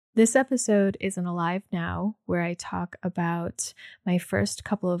This episode is an Alive Now, where I talk about my first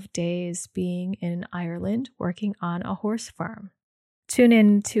couple of days being in Ireland working on a horse farm. Tune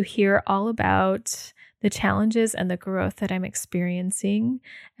in to hear all about the challenges and the growth that I'm experiencing,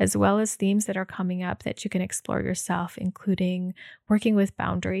 as well as themes that are coming up that you can explore yourself, including working with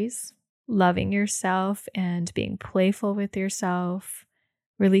boundaries, loving yourself and being playful with yourself,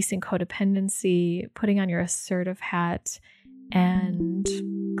 releasing codependency, putting on your assertive hat, and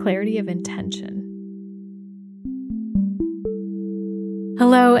clarity of intention.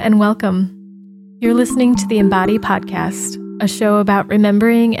 Hello and welcome. You're listening to the Embody Podcast, a show about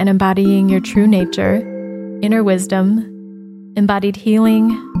remembering and embodying your true nature, inner wisdom, embodied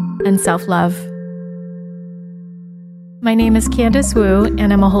healing, and self-love. My name is Candice Wu,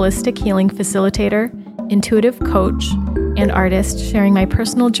 and I'm a holistic healing facilitator, intuitive coach, and artist sharing my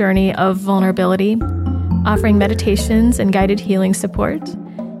personal journey of vulnerability, offering meditations and guided healing support,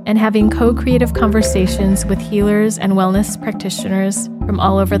 and having co-creative conversations with healers and wellness practitioners from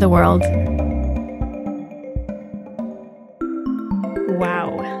all over the world.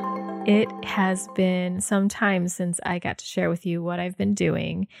 Wow, it has been some time since I got to share with you what I've been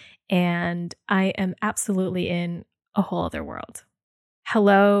doing, and I am absolutely in a whole other world.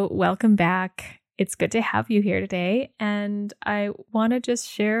 Hello, welcome back. It's good to have you here today, and I want to just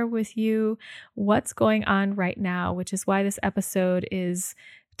share with you what's going on right now, which is why this episode is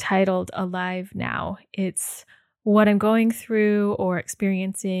titled Alive Now. It's what I'm going through or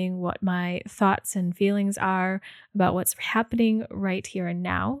experiencing, what my thoughts and feelings are about what's happening right here and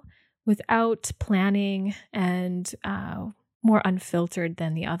now, without planning and more unfiltered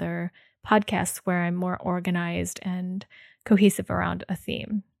than the other podcasts where I'm more organized and cohesive around a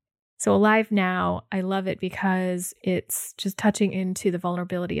theme. So Alive Now, I love it because it's just touching into the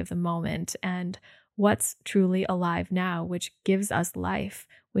vulnerability of the moment and what's truly alive now, which gives us life,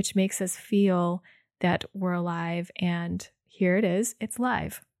 which makes us feel that we're alive. And here it is, it's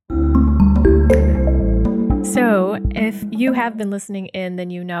live. So if you have been listening in, then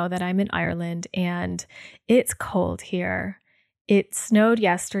you know that I'm in Ireland and it's cold here. It snowed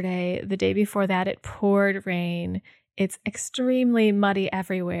yesterday. The day before that, it poured rain. It's extremely muddy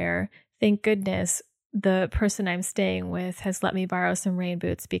everywhere. Thank goodness the person I'm staying with has let me borrow some rain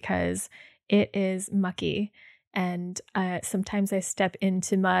boots because it is mucky. And sometimes I step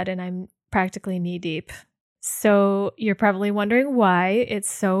into mud and I'm practically knee deep. So you're probably wondering why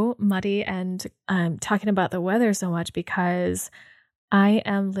it's so muddy, and I'm talking about the weather so much because I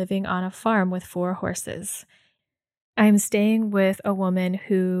am living on a farm with 4 horses. I'm staying with a woman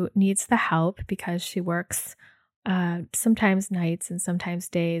who needs the help because she works sometimes nights and sometimes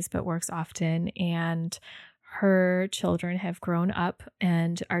days, but works often. And her children have grown up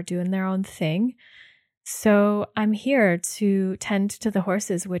and are doing their own thing. So I'm here to tend to the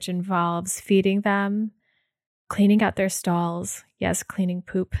horses, which involves feeding them, cleaning out their stalls, yes, cleaning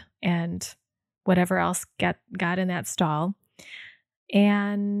poop and whatever else got in that stall,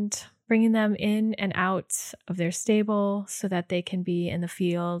 and bringing them in and out of their stable so that they can be in the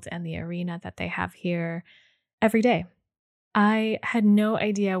field and the arena that they have here every day. I had no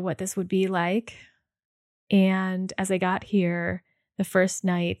idea what this would be like. And as I got here the first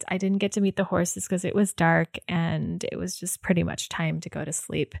night, I didn't get to meet the horses because it was dark and it was just pretty much time to go to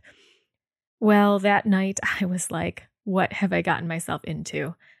sleep. Well, that night I was like, what have I gotten myself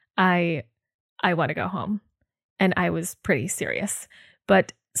into? I want to go home. And I was pretty serious.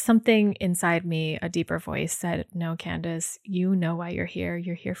 But something inside me, a deeper voice said, no, Candice, you know why you're here.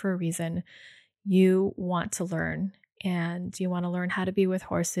 You're here for a reason. You want to learn, and you want to learn how to be with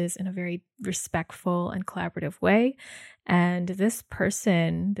horses in a very respectful and collaborative way. And this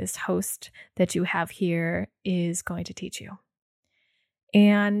person, this host that you have here, is going to teach you.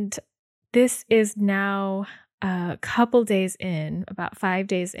 And this is now a couple days in, about 5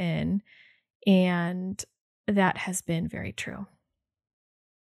 days in, and that has been very true.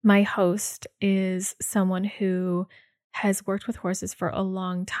 My host is someone who has worked with horses for a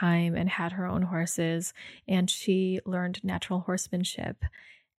long time and had her own horses, and she learned natural horsemanship.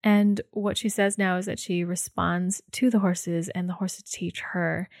 And what she says now is that she responds to the horses and the horses teach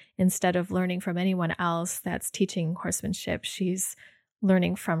her. Instead of learning from anyone else that's teaching horsemanship, she's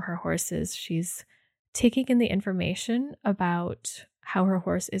learning from her horses. She's taking in the information about how her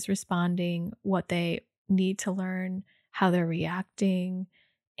horse is responding, what they need to learn, how they're reacting,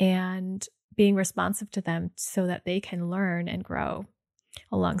 and being responsive to them so that they can learn and grow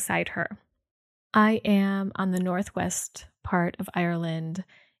alongside her. I am on the northwest part of Ireland,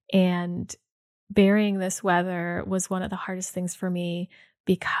 and bearing this weather was one of the hardest things for me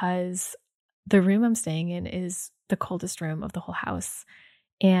because the room I'm staying in is the coldest room of the whole house.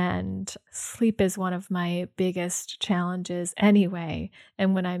 And sleep is one of my biggest challenges anyway.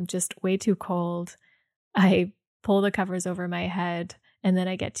 And when I'm just way too cold, I pull the covers over my head and then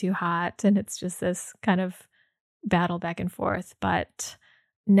I get too hot. And it's just this kind of battle back and forth. But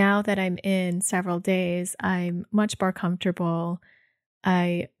now that I'm in several days, I'm much more comfortable.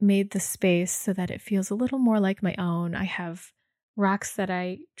 I made the space so that it feels a little more like my own. I have rocks that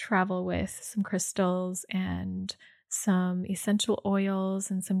I travel with, some crystals and some essential oils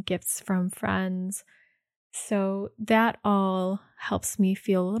and some gifts from friends. So that all helps me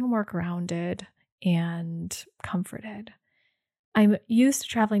feel a little more grounded and comforted. I'm used to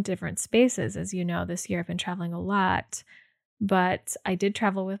traveling to different spaces. As you know, this year I've been traveling a lot, but I did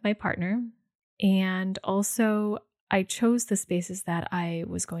travel with my partner. And also, I chose the spaces that I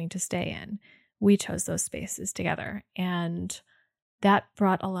was going to stay in. We chose those spaces together. And that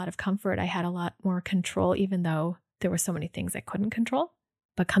brought a lot of comfort. I had a lot more control, even though there were so many things I couldn't control.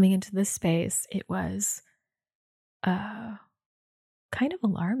 But coming into this space, it was kind of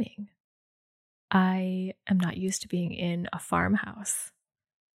alarming. I am not used to being in a farmhouse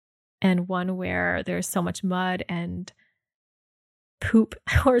and one where there's so much mud and poop,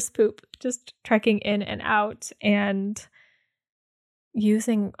 horse poop, just trekking in and out, and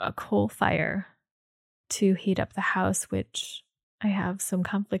using a coal fire to heat up the house, which I have some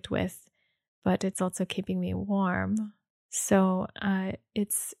conflict with, but it's also keeping me warm. So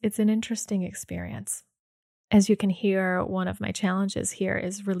it's an interesting experience. As you can hear, one of my challenges here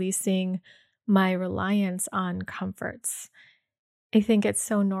is releasing my reliance on comforts. I think it's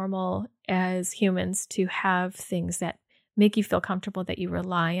so normal as humans to have things that make you feel comfortable, that you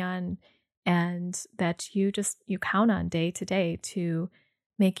rely on, and that you count on day to day to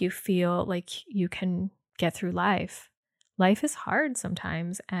make you feel like you can get through life. Life is hard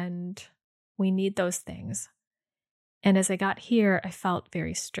sometimes, and we need those things. And as I got here, I felt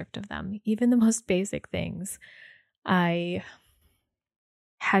very stripped of them. Even the most basic things I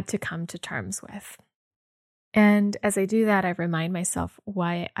had to come to terms with. And as I do that, I remind myself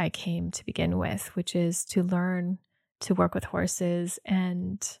why I came to begin with, which is to learn to work with horses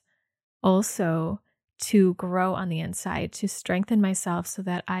and also to grow on the inside, to strengthen myself so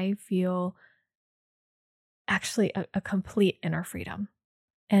that I feel actually a complete inner freedom.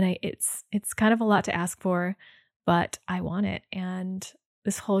 And it's kind of a lot to ask for, but I want it. And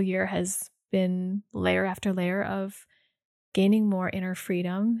this whole year has been layer after layer of gaining more inner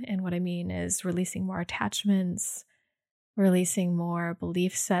freedom. And what I mean is releasing more attachments, releasing more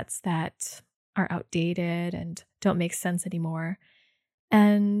belief sets that are outdated and don't make sense anymore.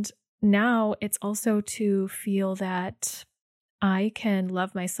 And now it's also to feel that I can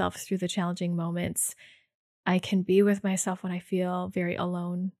love myself through the challenging moments. I can be with myself when I feel very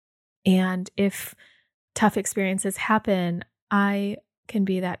alone. And if tough experiences happen, I can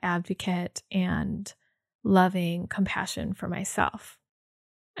be that advocate and loving compassion for myself.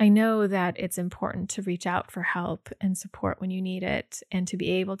 I know that it's important to reach out for help and support when you need it, and to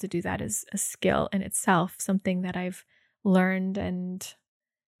be able to do that is a skill in itself, something that I've learned and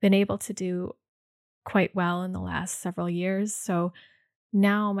been able to do quite well in the last several years. So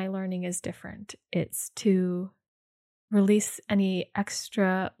now my learning is different. It's to release any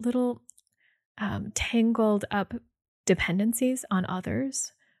extra little tangled up dependencies on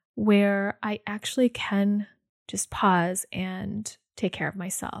others, where I actually can just pause and take care of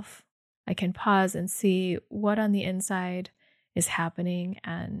myself. I can pause and see what on the inside is happening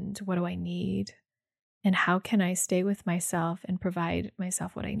and what do I need, and how can I stay with myself and provide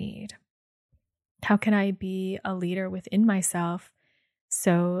myself what I need. How can I be a leader within myself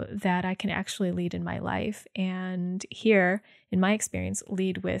so that I can actually lead in my life, and here, in my experience,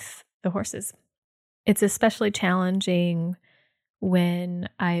 lead with the horses. It's especially challenging when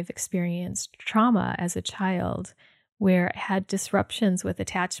I've experienced trauma as a child, where I had disruptions with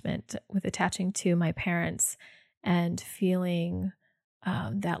attaching to my parents and feeling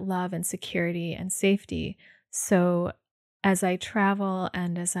that love and security and safety. So as I travel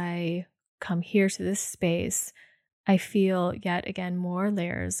and as I come here to this space, I feel yet again more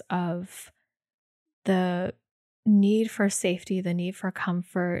layers of the need for safety, the need for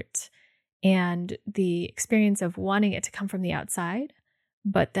comfort, and the experience of wanting it to come from the outside,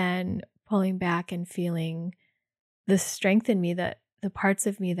 but then pulling back and feeling the strength in me, that the parts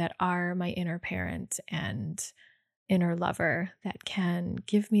of me that are my inner parent and inner lover that can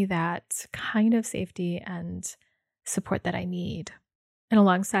give me that kind of safety and support that I need. And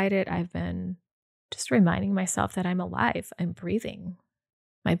alongside it, I've been just reminding myself that I'm alive, I'm breathing,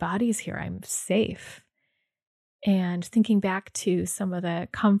 my body's here, I'm safe. And thinking back to some of the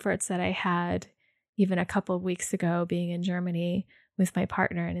comforts that I had even a couple of weeks ago being in Germany, with my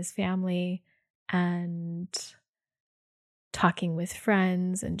partner and his family, and talking with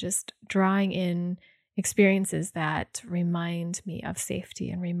friends, and just drawing in experiences that remind me of safety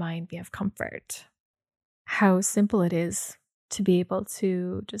and remind me of comfort. How simple it is to be able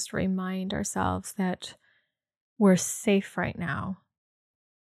to just remind ourselves that we're safe right now.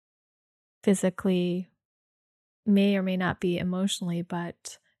 Physically, may or may not be emotionally,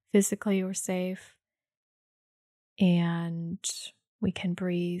 but physically we're safe and we can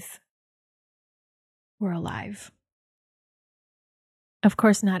breathe. We're alive. Of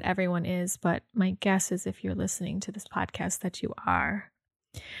course, not everyone is, but my guess is if you're listening to this podcast that you are.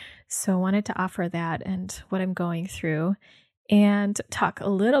 So I wanted to offer that and what I'm going through and talk a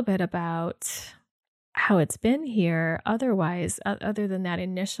little bit about how it's been here otherwise, other than that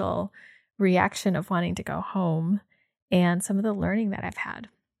initial reaction of wanting to go home and some of the learning that I've had.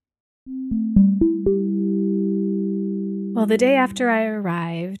 Well, the day after I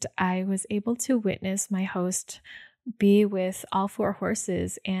arrived, I was able to witness my host be with all 4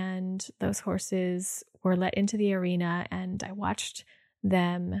 horses, and those horses were let into the arena, and I watched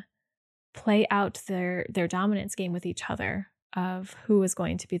them play out their dominance game with each other of who was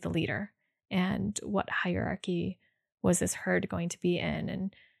going to be the leader and what hierarchy was this herd going to be in,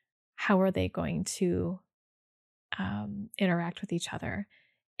 and how are they going to interact with each other.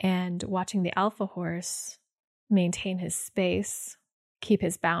 And watching the alpha horse maintain his space, keep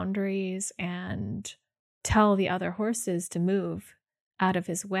his boundaries, and tell the other horses to move out of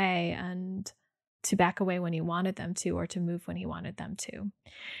his way and to back away when he wanted them to, or to move when he wanted them to.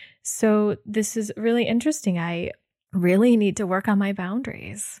 So this is really interesting. I really need to work on my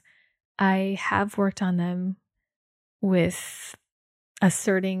boundaries. I have worked on them with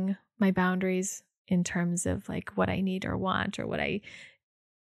asserting my boundaries in terms of like what I need or want, or what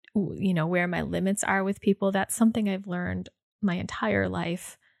where my limits are with people. That's something I've learned my entire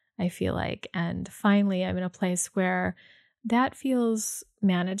life, I feel like. And finally, I'm in a place where that feels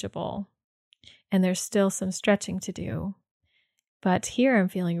manageable, and there's still some stretching to do. But here I'm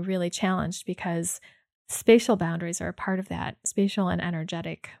feeling really challenged because spatial boundaries are a part of that, spatial and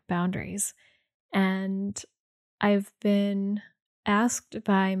energetic boundaries. And I've been asked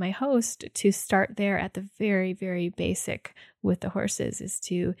by my host to start there at the very, very basic with the horses, is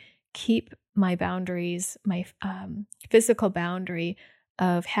to keep my boundaries, my physical boundary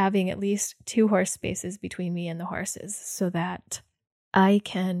of having at least 2 horse spaces between me and the horses, so that I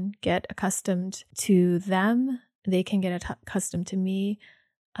can get accustomed to them. They can get accustomed to me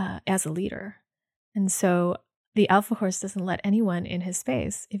as a leader. And so the alpha horse doesn't let anyone in his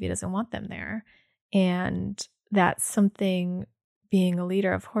space if he doesn't want them there. And that's something being a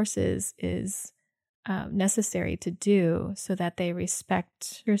leader of horses is necessary to do, so that they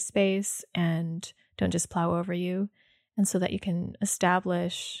respect your space and don't just plow over you, and so that you can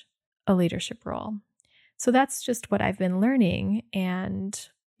establish a leadership role. So that's just what I've been learning. And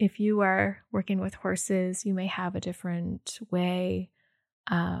if you are working with horses, you may have a different way.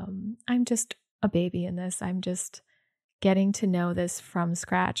 I'm just a baby in this. I'm just getting to know this from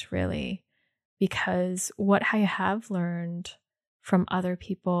scratch, really, because what I have learned from other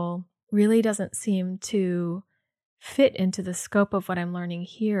people really doesn't seem to fit into the scope of what I'm learning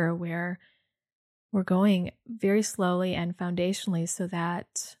here, where we're going very slowly and foundationally so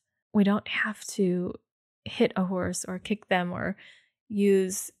that we don't have to hit a horse or kick them or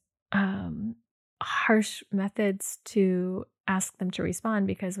use harsh methods to ask them to respond,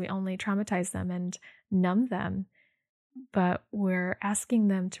 because we only traumatize them and numb them. But we're asking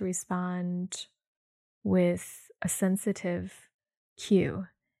them to respond with a sensitive cue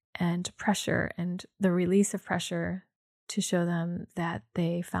and pressure, and the release of pressure to show them that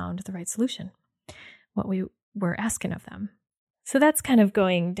they found the right solution, what we were asking of them. So that's kind of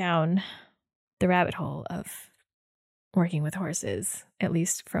going down the rabbit hole of working with horses, at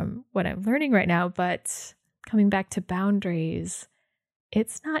least from what I'm learning right now. But coming back to boundaries,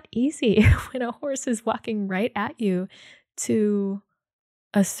 it's not easy when a horse is walking right at you to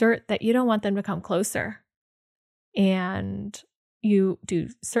assert that you don't want them to come closer. And you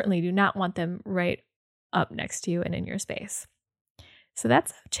certainly do not want them right up next to you and in your space. So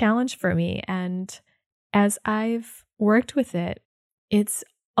that's a challenge for me. And as I've worked with it, it's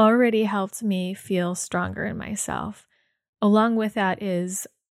already helped me feel stronger in myself. Along with that is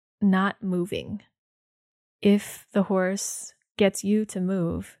not moving. If the horse gets you to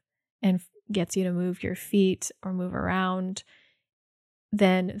move and gets you to move your feet or move around,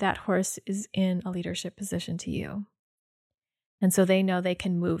 then that horse is in a leadership position to you. And so they know they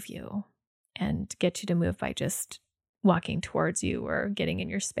can move you and get you to move by just walking towards you or getting in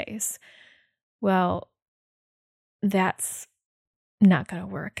your space. Well, that's not going to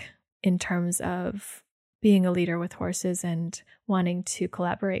work in terms of being a leader with horses and wanting to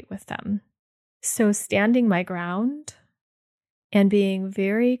collaborate with them. So standing my ground and being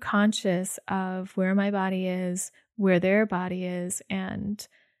very conscious of where my body is, where their body is, and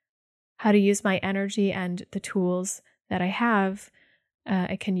how to use my energy and the tools that I have.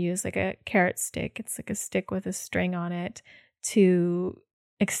 I can use like a carrot stick. It's like a stick with a string on it to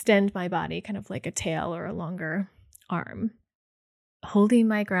extend my body, kind of like a tail or a longer arm. Holding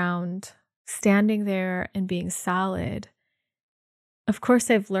my ground, standing there and being solid. Of course,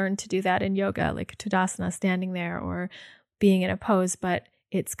 I've learned to do that in yoga, like Tadasana, standing there or being in a pose, but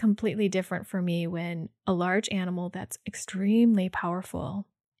it's completely different for me when a large animal that's extremely powerful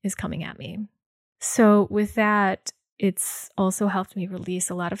is coming at me. So with that, it's also helped me release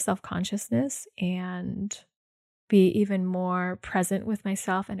a lot of self-consciousness and be even more present with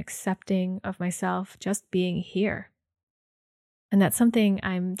myself and accepting of myself just being here. And that's something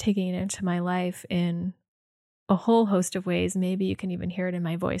I'm taking into my life in a whole host of ways. Maybe you can even hear it in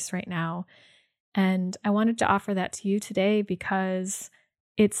my voice right now. And I wanted to offer that to you today because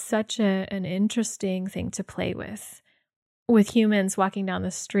it's such an interesting thing to play with. With humans walking down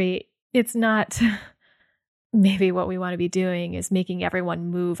the street, it's not maybe what we want to be doing is making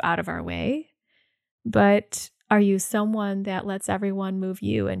everyone move out of our way. But are you someone that lets everyone move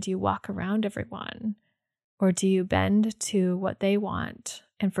you and you walk around everyone? Or do you bend to what they want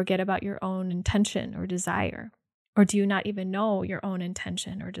and forget about your own intention or desire? Or do you not even know your own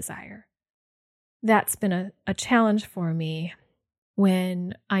intention or desire? That's been a challenge for me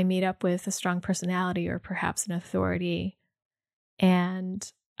when I meet up with a strong personality or perhaps an authority,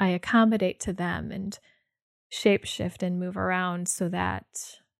 and I accommodate to them and shapeshift and move around so that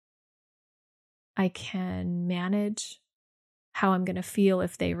I can manage how I'm going to feel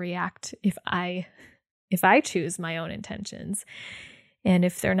if they react, if I choose my own intentions. And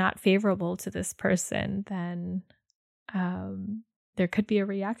if they're not favorable to this person, then there could be a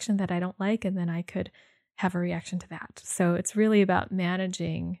reaction that I don't like, and then I could have a reaction to that. So it's really about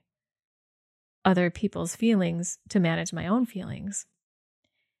managing other people's feelings to manage my own feelings.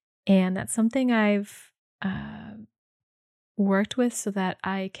 And that's something I've worked with so that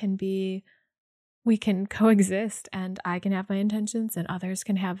we can coexist, and I can have my intentions and others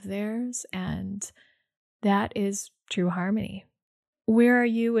can have theirs. And that is true harmony. Where are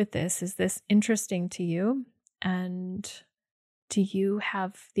you with this? Is this interesting to you? And do you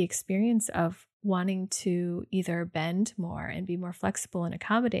have the experience of wanting to either bend more and be more flexible and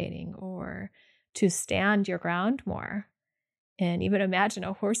accommodating, or to stand your ground more? And even imagine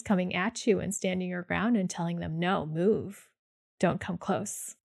a horse coming at you and standing your ground and telling them, no, move, don't come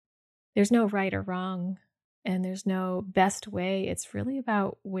close. There's no right or wrong, and there's no best way. It's really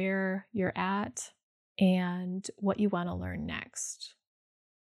about where you're at and what you want to learn next.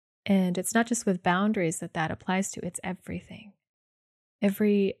 And it's not just with boundaries that applies to, it's everything.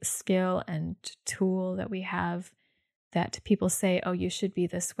 Every skill and tool that we have that people say, oh, you should be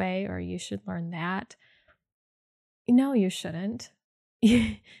this way or you should learn that. No, you shouldn't.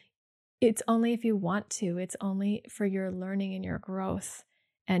 It's only if you want to. It's only for your learning and your growth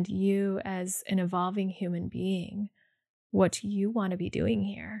and you as an evolving human being, what you want to be doing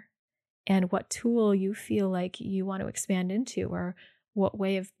here and what tool you feel like you want to expand into, or what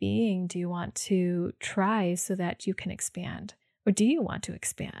way of being do you want to try so that you can expand. Or do you want to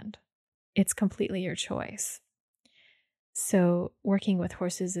expand? It's completely your choice. So working with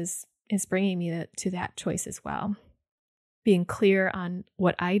horses is bringing me to that choice as well. Being clear on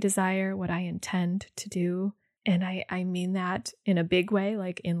what I desire, what I intend to do. And I mean that in a big way,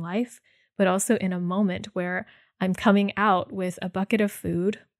 like in life, but also in a moment where I'm coming out with a bucket of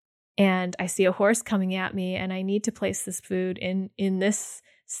food and I see a horse coming at me and I need to place this food in this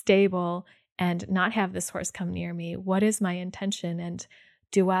stable and not have this horse come near me. What is my intention? And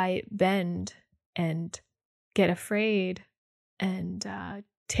do I bend and get afraid and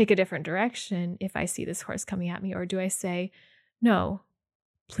take a different direction if I see this horse coming at me? Or do I say, no,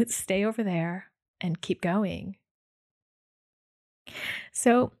 please stay over there and keep going?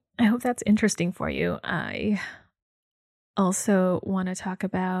 So I hope that's interesting for you. I also want to talk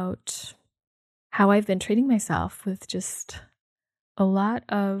about how I've been treating myself with just a lot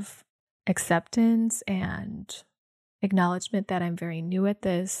of acceptance and acknowledgement that I'm very new at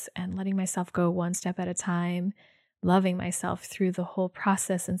this and letting myself go one step at a time, loving myself through the whole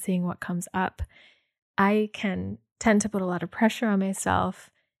process and seeing what comes up. I can tend to put a lot of pressure on myself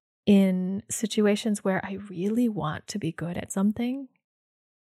in situations where I really want to be good at something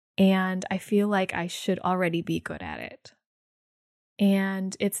and I feel like I should already be good at it.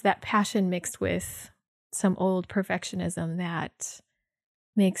 And it's that passion mixed with some old perfectionism that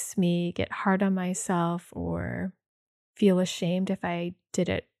makes me get hard on myself or feel ashamed if I did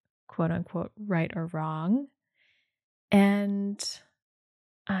it, quote unquote, right or wrong. And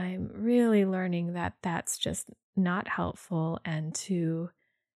I'm really learning that that's just not helpful, and to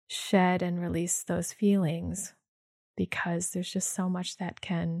shed and release those feelings, because there's just so much that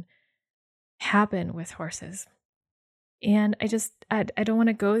can happen with horses. And I don't want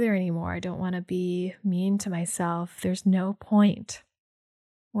to go there anymore. I don't want to be mean to myself. There's no point.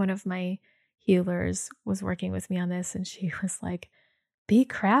 One of my healers was working with me on this, and she was like, be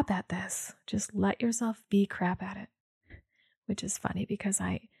crap at this. Just let yourself be crap at it. Which is funny because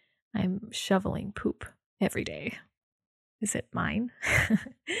I'm shoveling poop every day. Is it mine?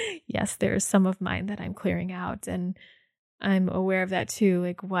 Yes, there's some of mine that I'm clearing out, and I'm aware of that too.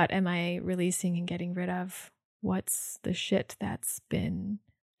 Like, what am I releasing and getting rid of? What's the shit that's been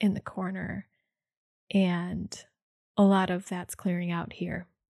in the corner? And a lot of that's clearing out here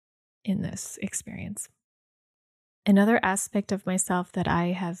in this experience. Another aspect of myself that I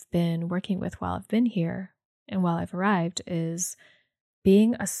have been working with while I've been here and while I've arrived is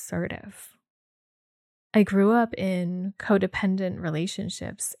being assertive. I grew up in codependent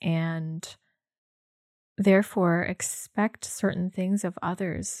relationships and therefore expect certain things of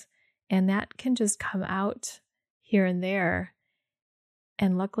others. And that can just come out here and there.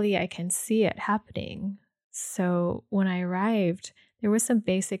 And luckily I can see it happening. So when I arrived, there were some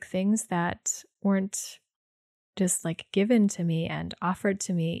basic things that weren't just like given to me and offered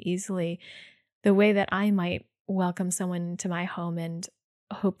to me easily, the way that I might welcome someone into my home and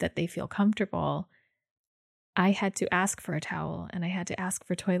hope that they feel comfortable. I had to ask for a towel and I had to ask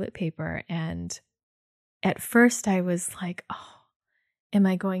for toilet paper. And at first I was like, oh, am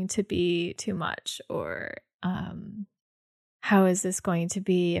I going to be too much? Or how is this going to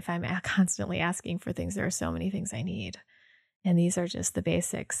be if I'm constantly asking for things? There are so many things I need, and these are just the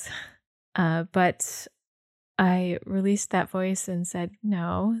basics. But I released that voice and said,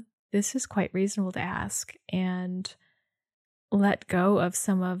 no, this is quite reasonable to ask, and let go of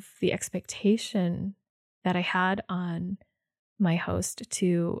some of the expectation that I had on my host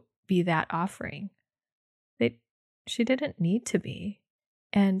to be that offering. That she didn't need to be.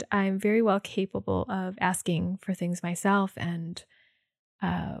 And I'm very well capable of asking for things myself. And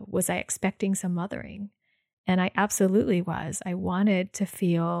was I expecting some mothering? And I absolutely was. I wanted to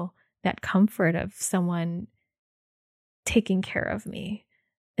feel that comfort of someone taking care of me,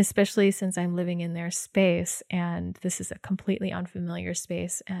 especially since I'm living in their space and this is a completely unfamiliar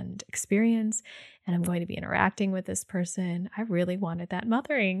space and experience, and I'm going to be interacting with this person. I really wanted that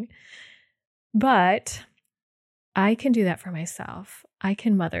mothering. But I can do that for myself. I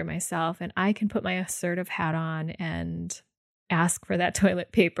can mother myself, and I can put my assertive hat on and ask for that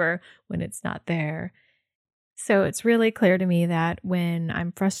toilet paper when it's not there. So it's really clear to me that when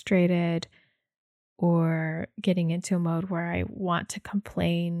I'm frustrated or getting into a mode where I want to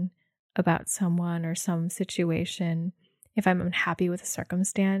complain about someone or some situation, if I'm unhappy with a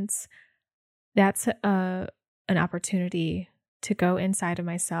circumstance, that's an opportunity to go inside of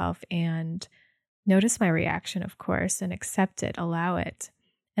myself and notice my reaction, of course, and accept it, allow it.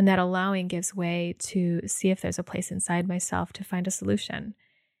 And that allowing gives way to see if there's a place inside myself to find a solution,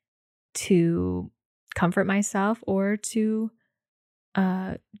 to comfort myself, or to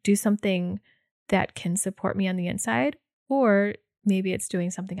do something that can support me on the inside. Or maybe it's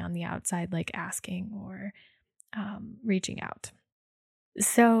doing something on the outside, like asking or reaching out.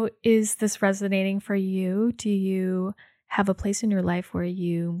 So is this resonating for you? Do you have a place in your life where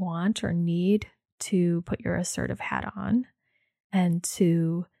you want or need to put your assertive hat on and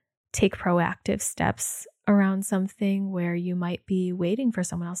to take proactive steps around something where you might be waiting for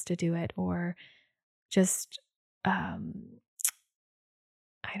someone else to do it, or just, I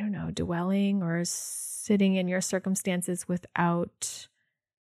don't know, dwelling or sitting in your circumstances without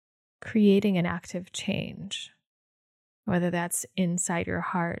creating an active change, whether that's inside your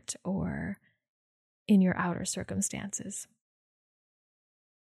heart or in your outer circumstances?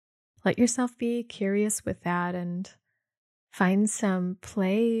 Let yourself be curious with that and find some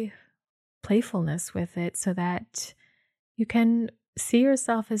playfulness with it so that you can see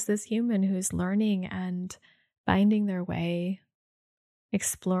yourself as this human who's learning and finding their way,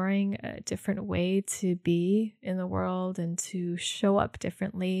 exploring a different way to be in the world and to show up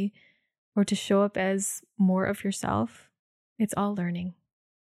differently, or to show up as more of yourself. It's all learning.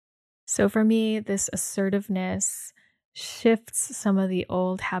 So for me, this assertiveness shifts some of the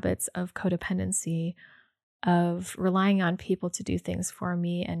old habits of codependency, of relying on people to do things for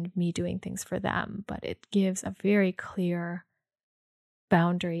me and me doing things for them. But it gives a very clear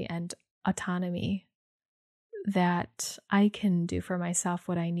boundary and autonomy that I can do for myself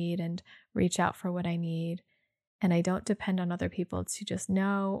what I need and reach out for what I need. And I don't depend on other people to just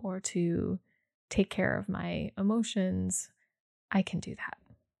know or to take care of my emotions. I can do that.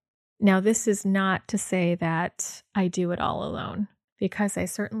 Now, this is not to say that I do it all alone, because I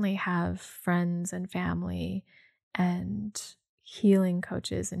certainly have friends and family and healing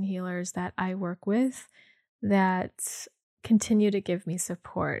coaches and healers that I work with that continue to give me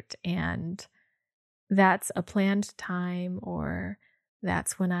support. And that's a planned time, or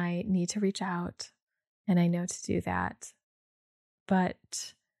that's when I need to reach out, and I know to do that.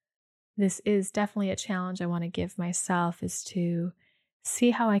 But this is definitely a challenge I want to give myself, is to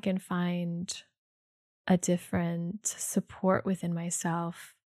see how I can find a different support within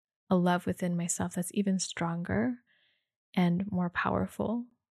myself, a love within myself that's even stronger and more powerful,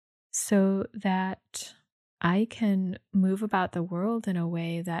 so that I can move about the world in a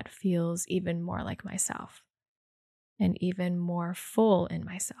way that feels even more like myself and even more full in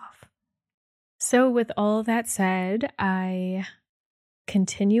myself. So with all that said, I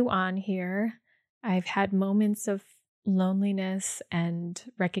continue on here. I've had moments of loneliness and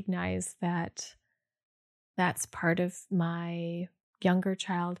recognize that that's part of my younger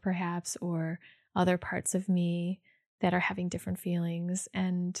child, perhaps, or other parts of me that are having different feelings,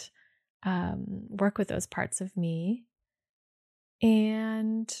 and work with those parts of me.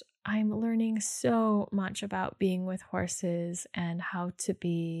 And I'm learning so much about being with horses and how to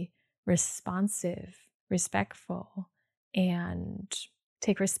be responsive, respectful, and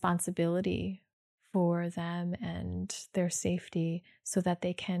take responsibility for them and their safety, so that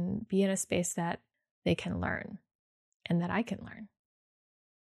they can be in a space that they can learn and that I can learn.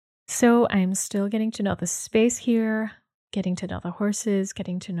 So I'm still getting to know the space here, getting to know the horses,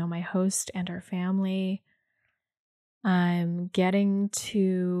 getting to know my host and her family. I'm getting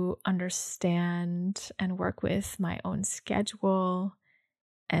to understand and work with my own schedule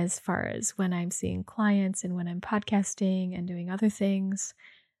as far as when I'm seeing clients and when I'm podcasting and doing other things.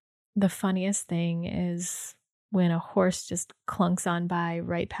 The funniest thing is when a horse just clunks on by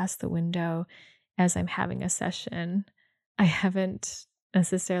right past the window as I'm having a session. I haven't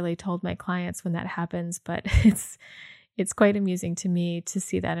necessarily told my clients when that happens, but it's quite amusing to me to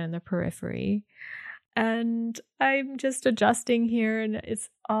see that in the periphery. And I'm just adjusting here, and it's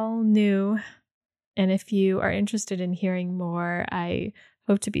all new. And if you are interested in hearing more, I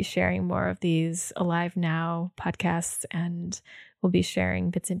hope to be sharing more of these Alive Now podcasts, and we'll be sharing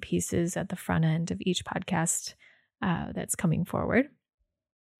bits and pieces at the front end of each podcast that's coming forward.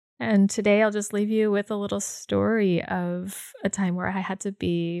 And today I'll just leave you with a little story of a time where I had to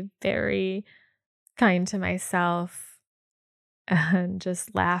be very kind to myself and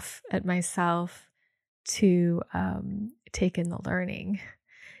just laugh at myself to take in the learning.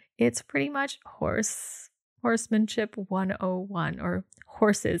 It's pretty much horsemanship 101, or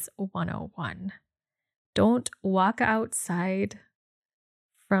horses 101. Don't walk outside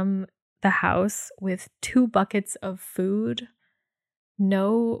from the house with 2 buckets of food,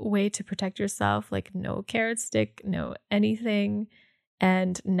 no way to protect yourself, like no carrot stick, no anything,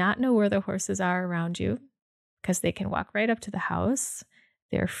 and not know where the horses are around you, because they can walk right up to the house.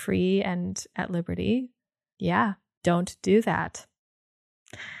 They're free and at liberty. Yeah, don't do that.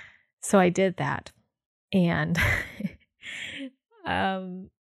 So I did that. And one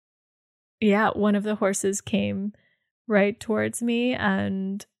of the horses came right towards me,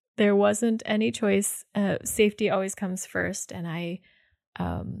 and there wasn't any choice. Safety always comes first. And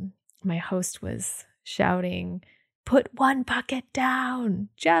my host was shouting, "Put 1 bucket down,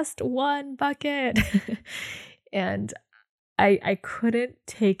 just 1 bucket." And I couldn't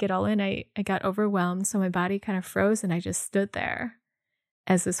take it all in. I got overwhelmed. So my body kind of froze, and I just stood there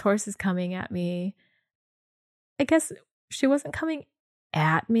as this horse is coming at me. I guess she wasn't coming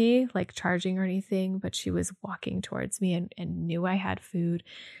at me, like charging or anything, but she was walking towards me and knew I had food.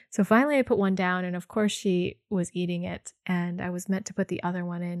 So finally I put one down, and of course she was eating it, and I was meant to put the other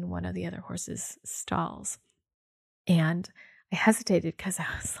one in one of the other horse's stalls. And I hesitated because I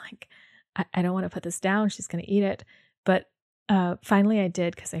was like, I don't want to put this down. She's going to eat it. But finally I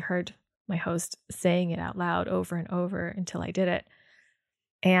did, because I heard my host saying it out loud over and over until I did it,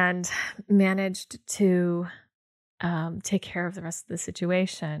 and managed to take care of the rest of the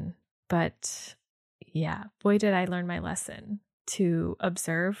situation. But yeah, boy, did I learn my lesson to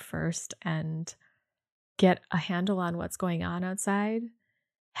observe first and get a handle on what's going on outside,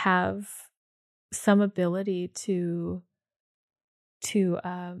 have some ability to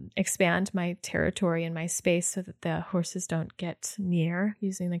expand my territory and my space so that the horses don't get near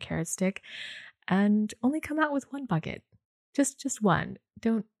using the carrot stick, and only come out with 1 bucket. Just one.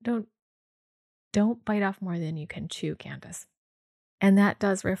 Don't don't bite off more than you can chew, Candace. And that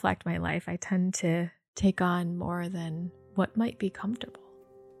does reflect my life. I tend to take on more than what might be comfortable.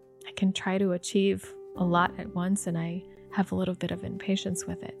 I can try to achieve a lot at once, and I have a little bit of impatience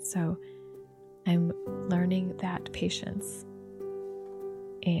with it. So I'm learning that patience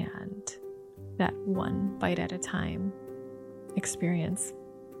and that one bite at a time experience.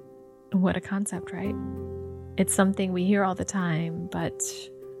 What a concept, right? It's something we hear all the time, but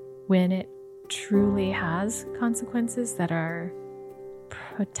when it truly has consequences that are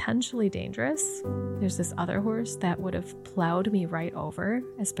potentially dangerous, there's this other horse that would have plowed me right over,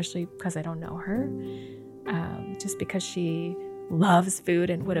 especially because I don't know her, just because she loves food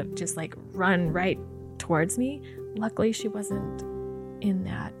and would have just like run right towards me. Luckily, she wasn't in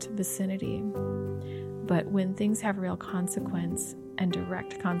that vicinity. But when things have real consequence and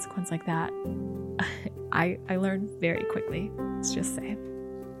direct consequence like that, I learn very quickly, let's just say.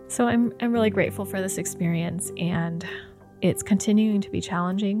 So I'm really grateful for this experience, and it's continuing to be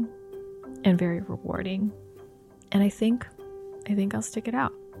challenging and very rewarding. And I think I'll stick it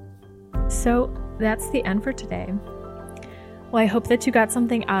out. So that's the end for today. Well, I hope that you got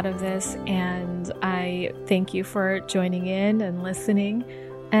something out of this, and I thank you for joining in and listening.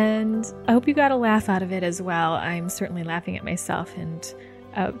 And I hope you got a laugh out of it as well. I'm certainly laughing at myself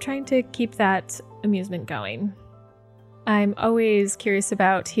and trying to keep that amusement going. I'm always curious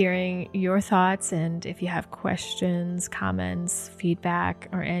about hearing your thoughts and if you have questions, comments, feedback,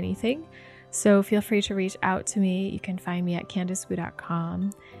 or anything. So feel free to reach out to me. You can find me at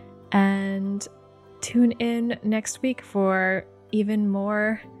CandiceWu.com. And tune in next week for even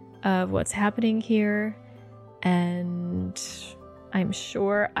more of what's happening here. And I'm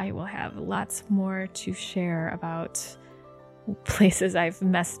sure I will have lots more to share about places I've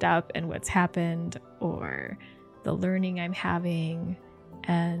messed up and what's happened, or the learning I'm having,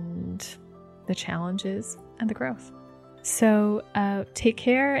 and the challenges and the growth. So take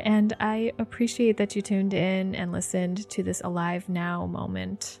care, and I appreciate that you tuned in and listened to this Alive Now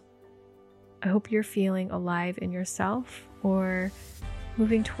moment. I hope you're feeling alive in yourself or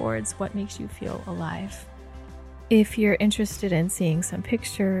moving towards what makes you feel alive. If you're interested in seeing some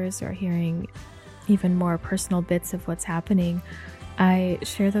pictures or hearing even more personal bits of what's happening, I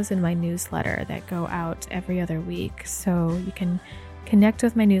share those in my newsletter that go out every other week. So you can connect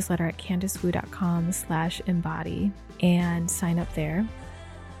with my newsletter at CandiceWu.com/embody and sign up there.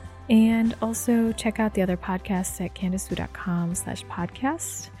 And also check out the other podcasts at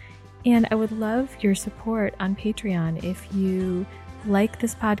CandiceWu.com/podcast. And I would love your support on Patreon. If you like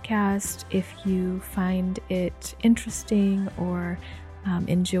this podcast, if you find it interesting or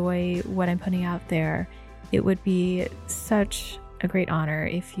enjoy what I'm putting out there, it would be such a great honor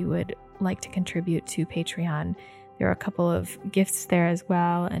if you would like to contribute to Patreon. There are a couple of gifts there as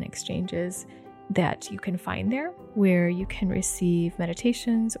well, and exchanges that you can find there, where you can receive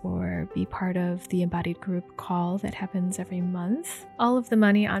meditations or be part of the embodied group call that happens every month. All of the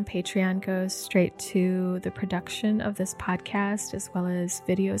money on Patreon goes straight to the production of this podcast, as well as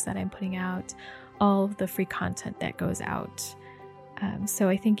videos that I'm putting out, all of the free content that goes out. So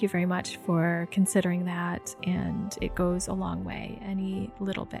I thank you very much for considering that, and it goes a long way, any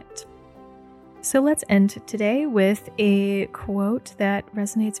little bit. So let's end today with a quote that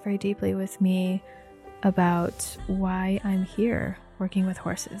resonates very deeply with me about why I'm here working with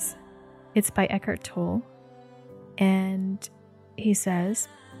horses. It's by Eckhart Tolle, and he says,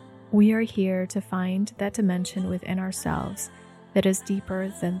 "We are here to find that dimension within ourselves that is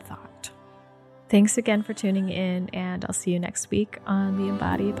deeper than thought." Thanks again for tuning in, and I'll see you next week on the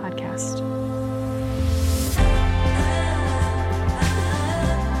Embody Podcast.